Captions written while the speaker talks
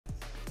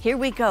Here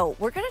we go.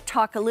 We're going to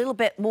talk a little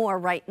bit more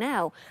right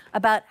now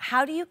about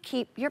how do you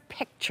keep your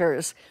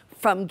pictures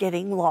from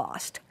getting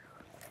lost.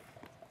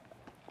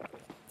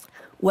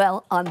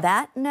 Well, on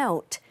that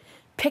note,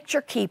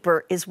 Picture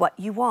Keeper is what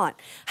you want.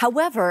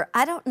 However,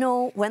 I don't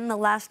know when the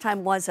last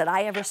time was that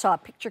I ever saw a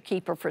Picture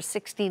Keeper for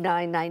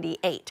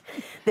 $69.98.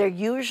 They're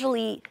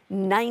usually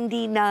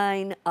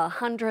 $99,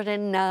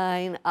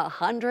 $109,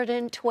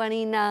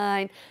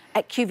 $129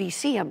 at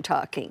QVC. I'm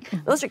talking.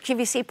 Those are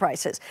QVC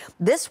prices.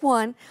 This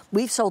one,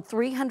 we've sold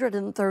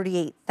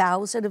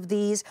 338,000 of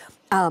these.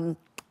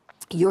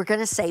 You're going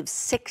to save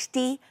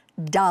 $60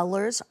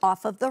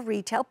 off of the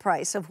retail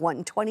price of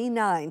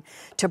 $129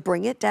 to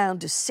bring it down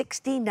to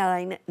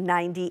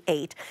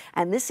 $69.98.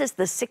 And this is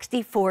the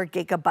 64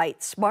 gigabyte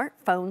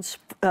smartphone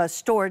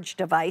storage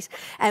device.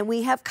 And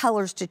we have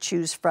colors to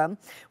choose from.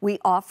 We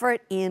offer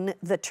it in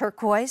the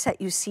turquoise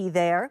that you see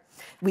there.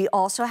 We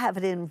also have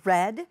it in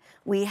red.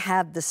 We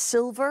have the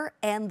silver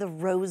and the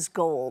rose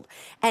gold.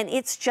 And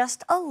it's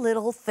just a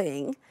little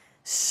thing,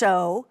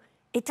 so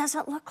it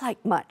doesn't look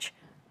like much.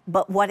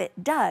 But what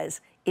it does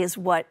is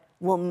what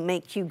will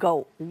make you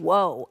go,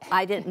 whoa,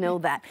 I didn't know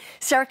that.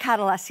 Sarah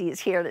Catalesi is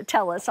here to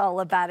tell us all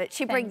about it.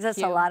 She brings us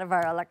a lot of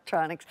our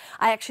electronics.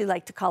 I actually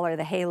like to call her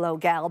the Halo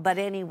gal, but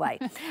anyway.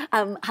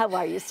 How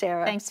are you,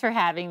 Sarah? Thanks for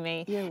having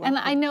me. You're welcome. And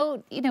I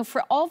know,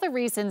 for all the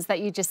reasons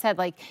that you just said,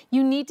 like,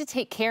 you need to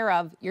take care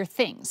of your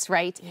things,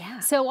 right? Yeah.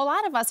 So a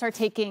lot of us are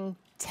taking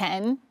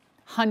 10,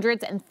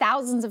 hundreds and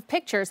thousands of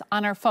pictures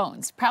on our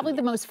phones. Probably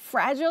the most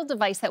fragile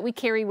device that we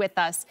carry with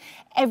us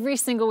every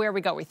single where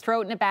we go. We throw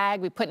it in a bag,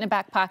 we put it in a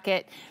back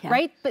pocket,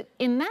 right? But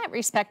in that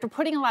respect, we're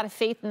putting a lot of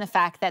faith in the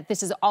fact that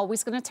this is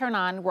always going to turn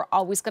on, we're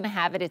always going to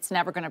have it, it's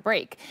never going to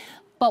break.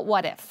 But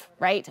what if,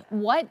 right?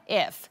 What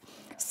if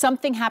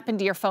something happened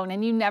to your phone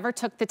and you never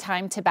took the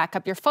time to back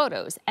up your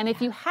photos? And if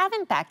you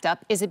haven't backed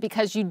up, is it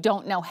because you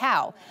don't know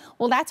how?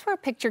 Well, that's where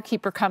Picture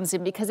Keeper comes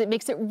in, because it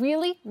makes it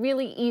really,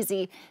 really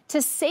easy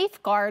to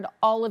safeguard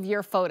all of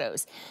your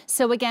photos.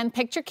 So again,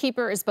 Picture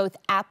Keeper is both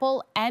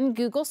Apple and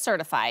Google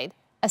certified.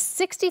 A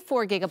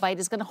 64 gigabyte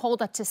is going to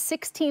hold up to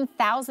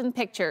 16,000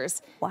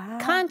 pictures,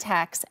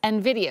 contacts,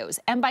 and videos.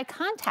 And by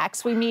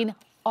contacts, we mean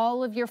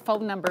all of your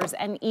phone numbers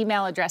and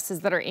email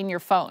addresses that are in your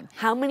phone.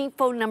 How many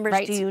phone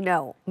numbers do you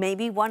know?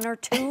 Maybe one or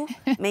two,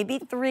 maybe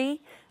three,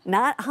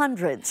 not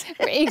hundreds.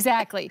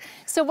 Exactly.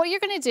 So what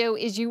you're going to do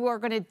is you are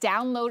going to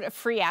download a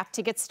free app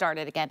to get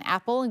started. Again,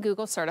 Apple and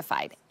Google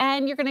certified.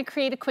 And you're going to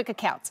create a quick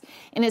account.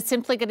 And it's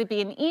simply going to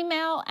be an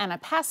email and a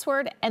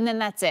password, and then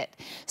that's it.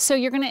 So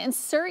you're going to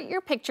insert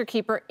your Picture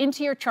Keeper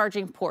into your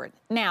charging port.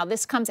 Now,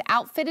 this comes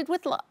outfitted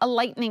with a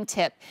lightning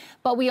tip,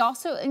 but we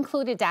also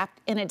include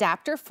an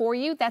adapter for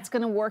you that's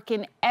going to work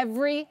in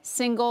every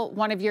single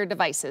one of your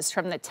devices,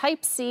 from the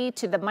Type-C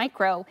to the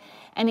micro,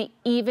 and it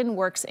even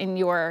works in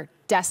your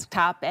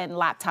desktop and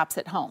laptops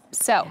at home.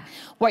 So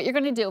what you're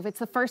going to do, if it's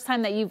the first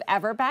time that you've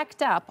ever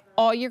backed up,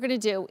 all you're going to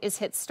do is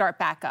hit Start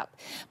Backup.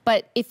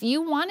 But if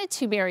you wanted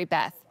to, Mary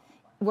Beth,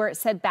 where it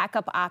said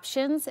backup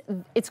options,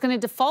 it's going to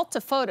default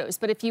to photos.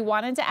 But if you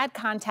wanted to add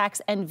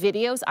contacts and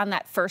videos on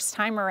that first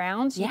time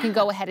around, you can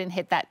go ahead and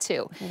hit that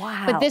too.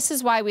 Wow. But this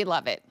is why we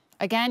love it.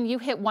 Again, you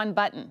hit one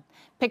button.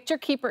 Picture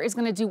Keeper is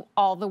going to do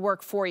all the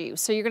work for you.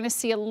 So you're going to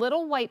see a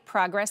little white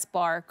progress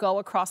bar go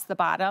across the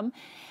bottom.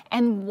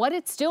 And what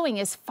it's doing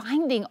is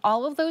finding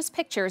all of those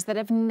pictures that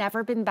have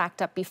never been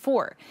backed up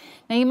before.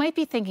 Now you might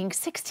be thinking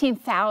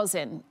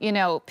 16,000,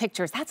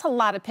 pictures. That's a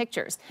lot of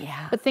pictures.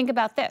 Yeah. But think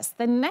about this.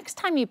 The next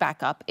time you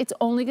back up, it's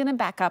only going to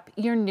back up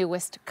your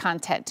newest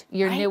content,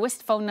 your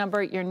newest phone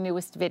number, your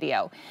newest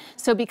video.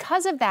 So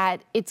because of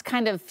that, it's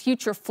kind of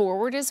future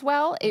forward as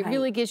well. It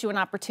really gives you an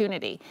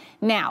opportunity.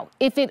 Now,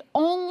 if it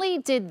only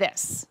did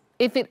this,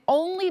 if it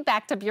only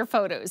backed up your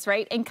photos,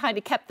 right, and kind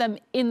of kept them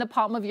in the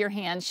palm of your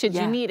hand should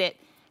you need it,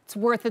 it's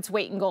worth its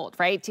weight in gold,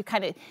 right? You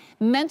kind of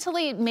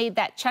mentally made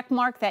that check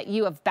mark that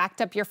you have backed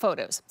up your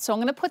photos. So I'm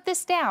going to put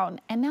this down,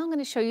 and now I'm going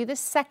to show you the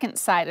second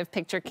side of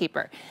Picture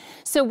Keeper.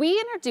 So we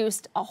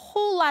introduced a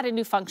whole lot of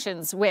new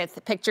functions with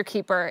Picture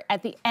Keeper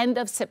at the end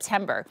of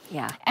September.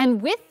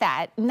 And with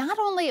that, not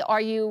only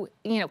are you,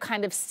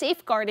 kind of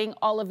safeguarding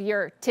all of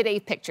your today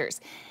pictures,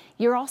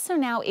 you're also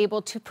now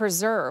able to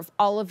preserve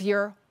all of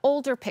your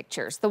older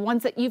pictures, the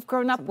ones that you've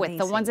grown up with,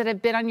 the ones that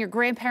have been on your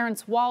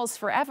grandparents' walls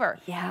forever.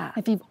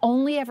 If you've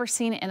only ever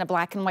seen it in a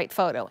black and white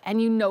photo, and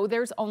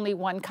there's only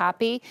one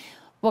copy,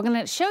 what I'm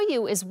going to show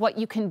you is what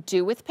you can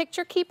do with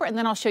Picture Keeper, and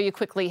then I'll show you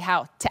quickly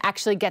how to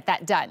actually get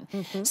that done.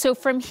 So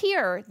from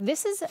here,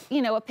 this is,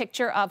 a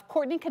picture of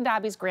Courtney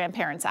Kandabi's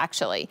grandparents,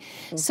 actually.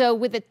 So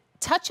with a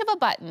touch of a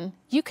button,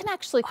 you can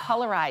actually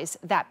colorize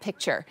that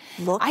picture.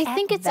 I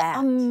think it's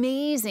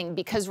amazing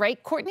because,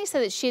 Courtney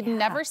said that she had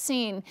never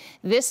seen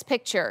this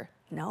picture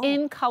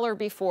in color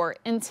before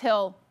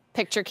until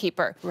Picture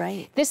Keeper.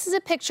 This is a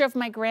picture of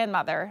my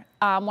grandmother,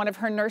 one of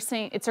her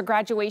nursing, it's a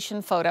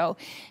graduation photo,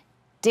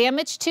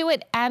 damage to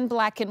it and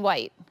black and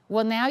white.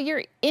 Well, now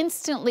you're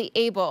instantly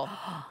able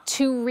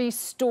to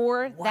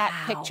restore that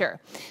picture.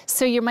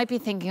 So you might be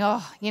thinking,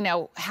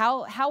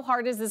 how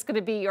hard is this going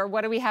to be, or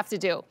what do we have to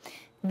do?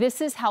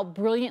 This is how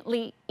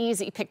brilliantly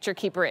easy Picture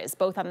Keeper is,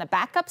 both on the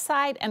backup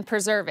side and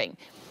preserving.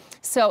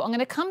 So I'm going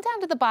to come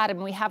down to the bottom,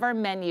 and we have our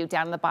menu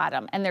down at the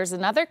bottom, and there's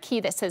another key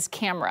that says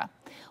camera.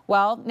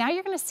 Well, now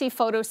you're going to see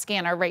photo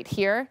scanner right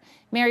here.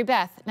 Mary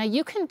Beth, now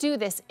you can do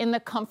this in the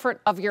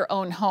comfort of your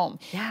own home.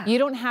 Yeah. You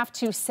don't have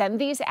to send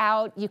these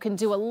out. You can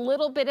do a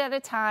little bit at a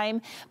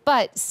time,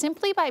 but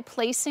simply by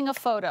placing a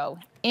photo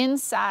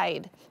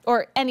inside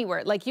or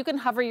anywhere, like you can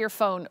hover your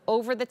phone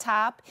over the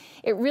top,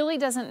 it really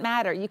doesn't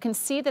matter. You can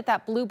see that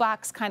that blue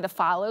box kind of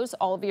follows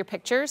all of your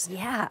pictures.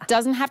 Yeah.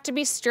 Doesn't have to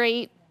be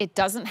straight. It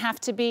doesn't have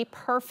to be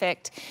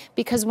perfect,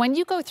 because when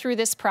you go through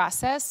this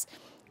process,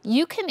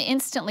 you can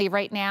instantly,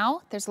 right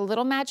now, there's a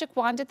little magic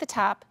wand at the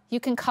top, you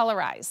can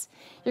colorize.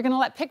 You're gonna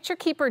let Picture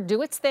Keeper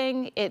do its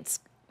thing. It's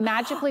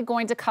magically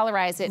going to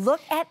colorize it. Look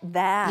at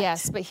that.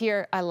 Yes, but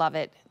here, I love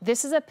it.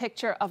 This is a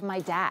picture of my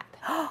dad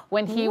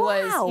when he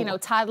was, you know,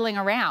 toddling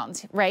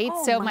around, right?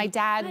 Oh, so my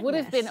dad would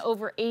have been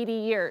over 80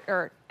 years,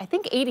 or I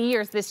think 80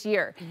 years this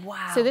year.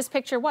 Wow. So this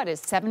picture, what, is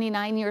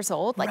 79 years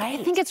old? Like,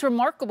 I think it's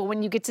remarkable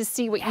when you get to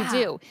see what you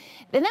do.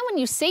 And then when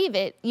you save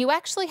it, you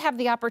actually have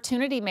the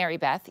opportunity, Mary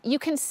Beth, you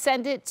can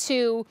send it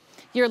to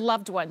your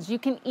loved ones. You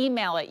can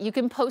email it. You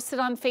can post it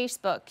on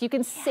Facebook. You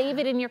can save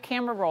it in your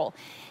camera roll.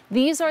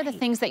 These are the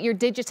things that you're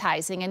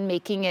digitizing and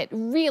making it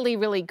really,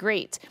 really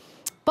great.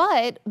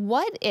 But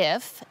what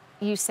if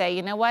you say,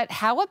 you know what,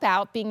 how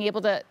about being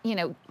able to, you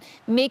know,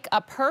 make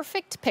a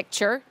perfect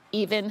picture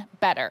even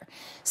better?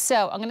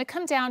 So I'm gonna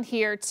come down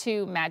here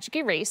to Magic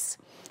Erase.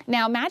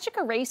 Now, Magic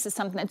Erase is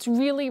something that's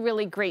really,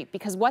 really great,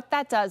 because what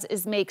that does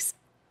is makes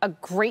a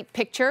great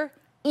picture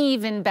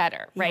even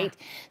better, right?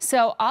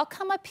 So I'll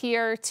come up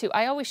here to,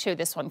 I always show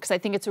this one because I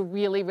think it's a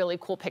really, really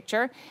cool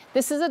picture.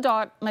 This is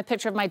my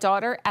picture of my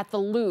daughter at the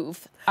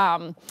Louvre.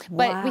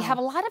 But we have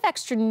a lot of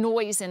extra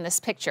noise in this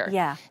picture.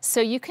 Yeah.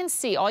 So you can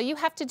see, all you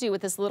have to do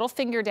with this little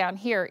finger down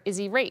here is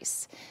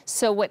erase.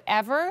 So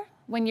whatever,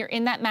 when you're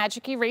in that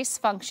Magic Erase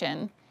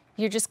function,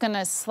 you're just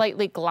gonna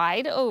slightly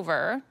glide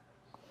over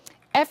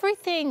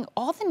everything,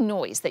 all the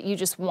noise that you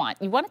just want.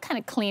 You wanna kind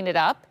of clean it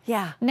up.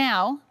 Yeah.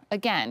 Now,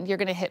 again, you're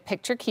gonna hit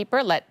Picture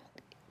Keeper, let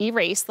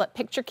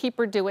Picture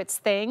Keeper do its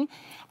thing,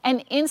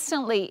 and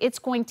instantly it's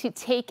going to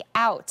take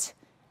out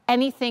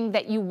anything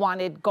that you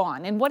wanted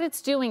gone. And what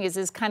it's doing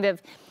is kind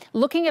of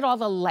looking at all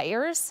the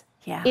layers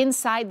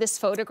inside this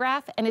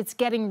photograph, and it's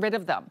getting rid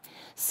of them.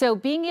 So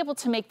being able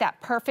to make that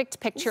perfect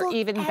picture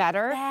even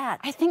better,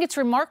 I think it's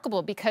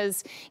remarkable,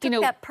 because, you know,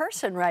 that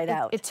person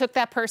out. It took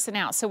that person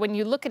out. So when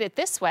you look at it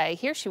this way,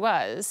 here she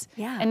was,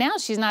 and now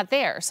she's not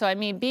there. So I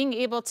mean, being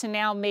able to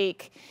now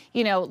make,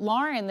 you know,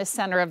 Lauren the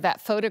center of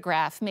that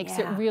photograph makes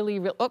it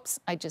really, oops,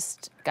 I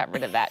just got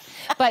rid of that.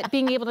 But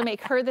being able to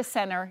make her the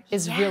center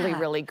is really,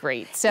 really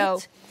great. So,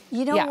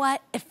 you know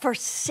what? For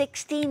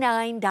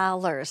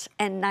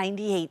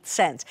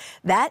 $69.98,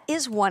 that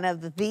is one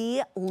of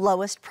the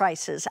lowest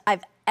prices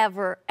I've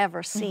ever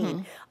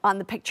seen on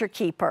the Picture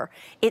Keeper.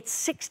 It's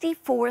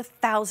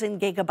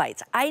 64,000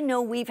 gigabytes. I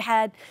know we've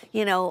had,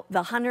 you know, the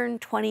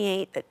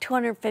 128, the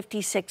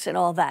 256 and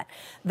all that.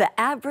 The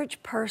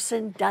average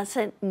person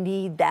doesn't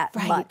need that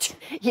much.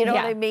 You know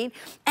what I mean?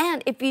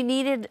 And if you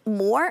needed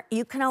more,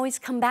 you can always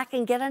come back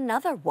and get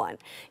another one.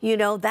 You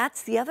know,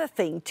 that's the other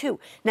thing too.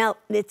 Now,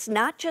 it's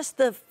not just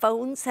the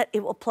phones that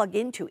it will plug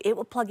into. It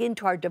will plug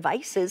into our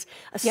devices,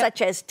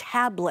 such as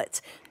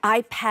tablets,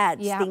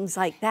 iPads, things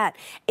like that.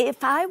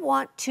 If I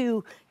want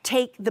to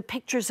take the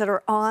pictures that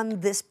are on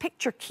this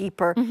Picture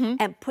Keeper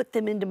and put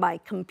them into my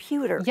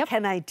computer,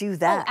 can I do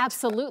that? Oh,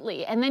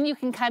 absolutely. And then you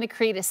can kind of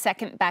create a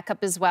second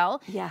backup as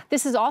well.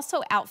 This is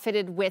also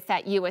outfitted with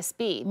that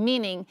USB,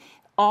 meaning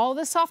all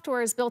the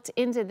software is built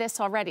into this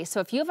already.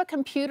 So if you have a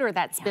computer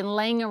that's been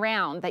laying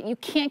around that you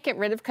can't get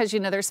rid of because you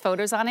know there's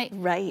photos on it,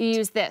 you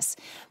use this.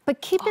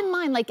 But keep in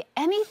mind, like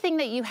anything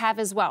that you have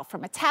as well,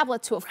 from a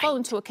tablet to a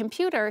phone to a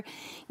computer,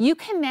 you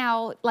can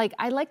now, like,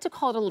 I like to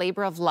call it a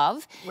labor of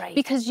love,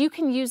 because you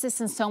can use this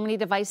in so many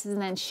devices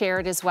and then share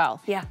it as well.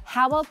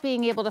 How about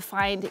being able to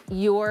find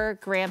your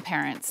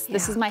grandparents?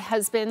 This is my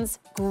husband's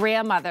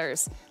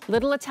grandmother's,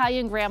 little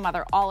Italian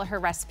grandmother, all of her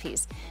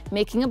recipes,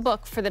 making a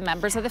book for the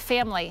members of the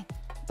family,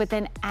 but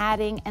then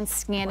adding and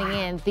scanning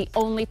in the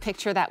only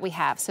picture that we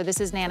have. So this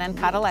is Nana and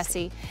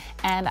Padalessi,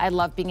 and I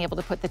love being able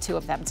to put the two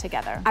of them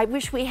together. I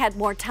wish we had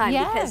more time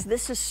because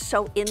this is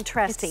so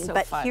interesting.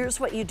 But here's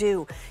what you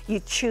do. You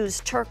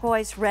choose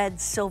turquoise, red,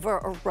 silver,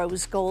 or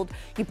rose gold.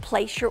 You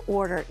place your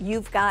order.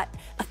 You've got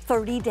a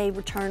 30-day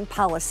return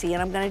policy,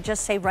 and I'm gonna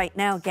just say right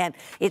now again,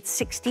 it's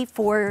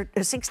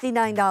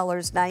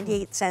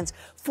 $69.98,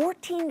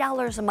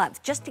 $14 a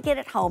month just to get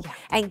it home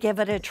and give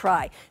it a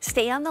try.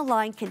 Stay on the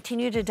line,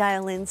 continue to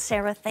dial in.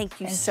 Sarah,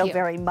 thank you so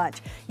very much.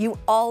 You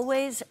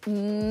always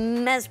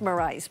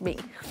mesmerize me.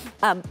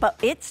 But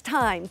it's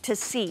time to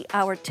see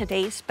our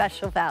today's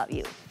special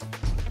value.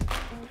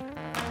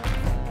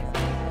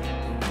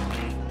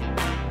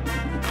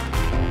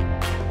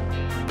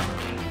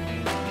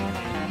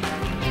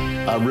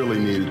 I really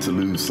needed to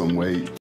lose some weight.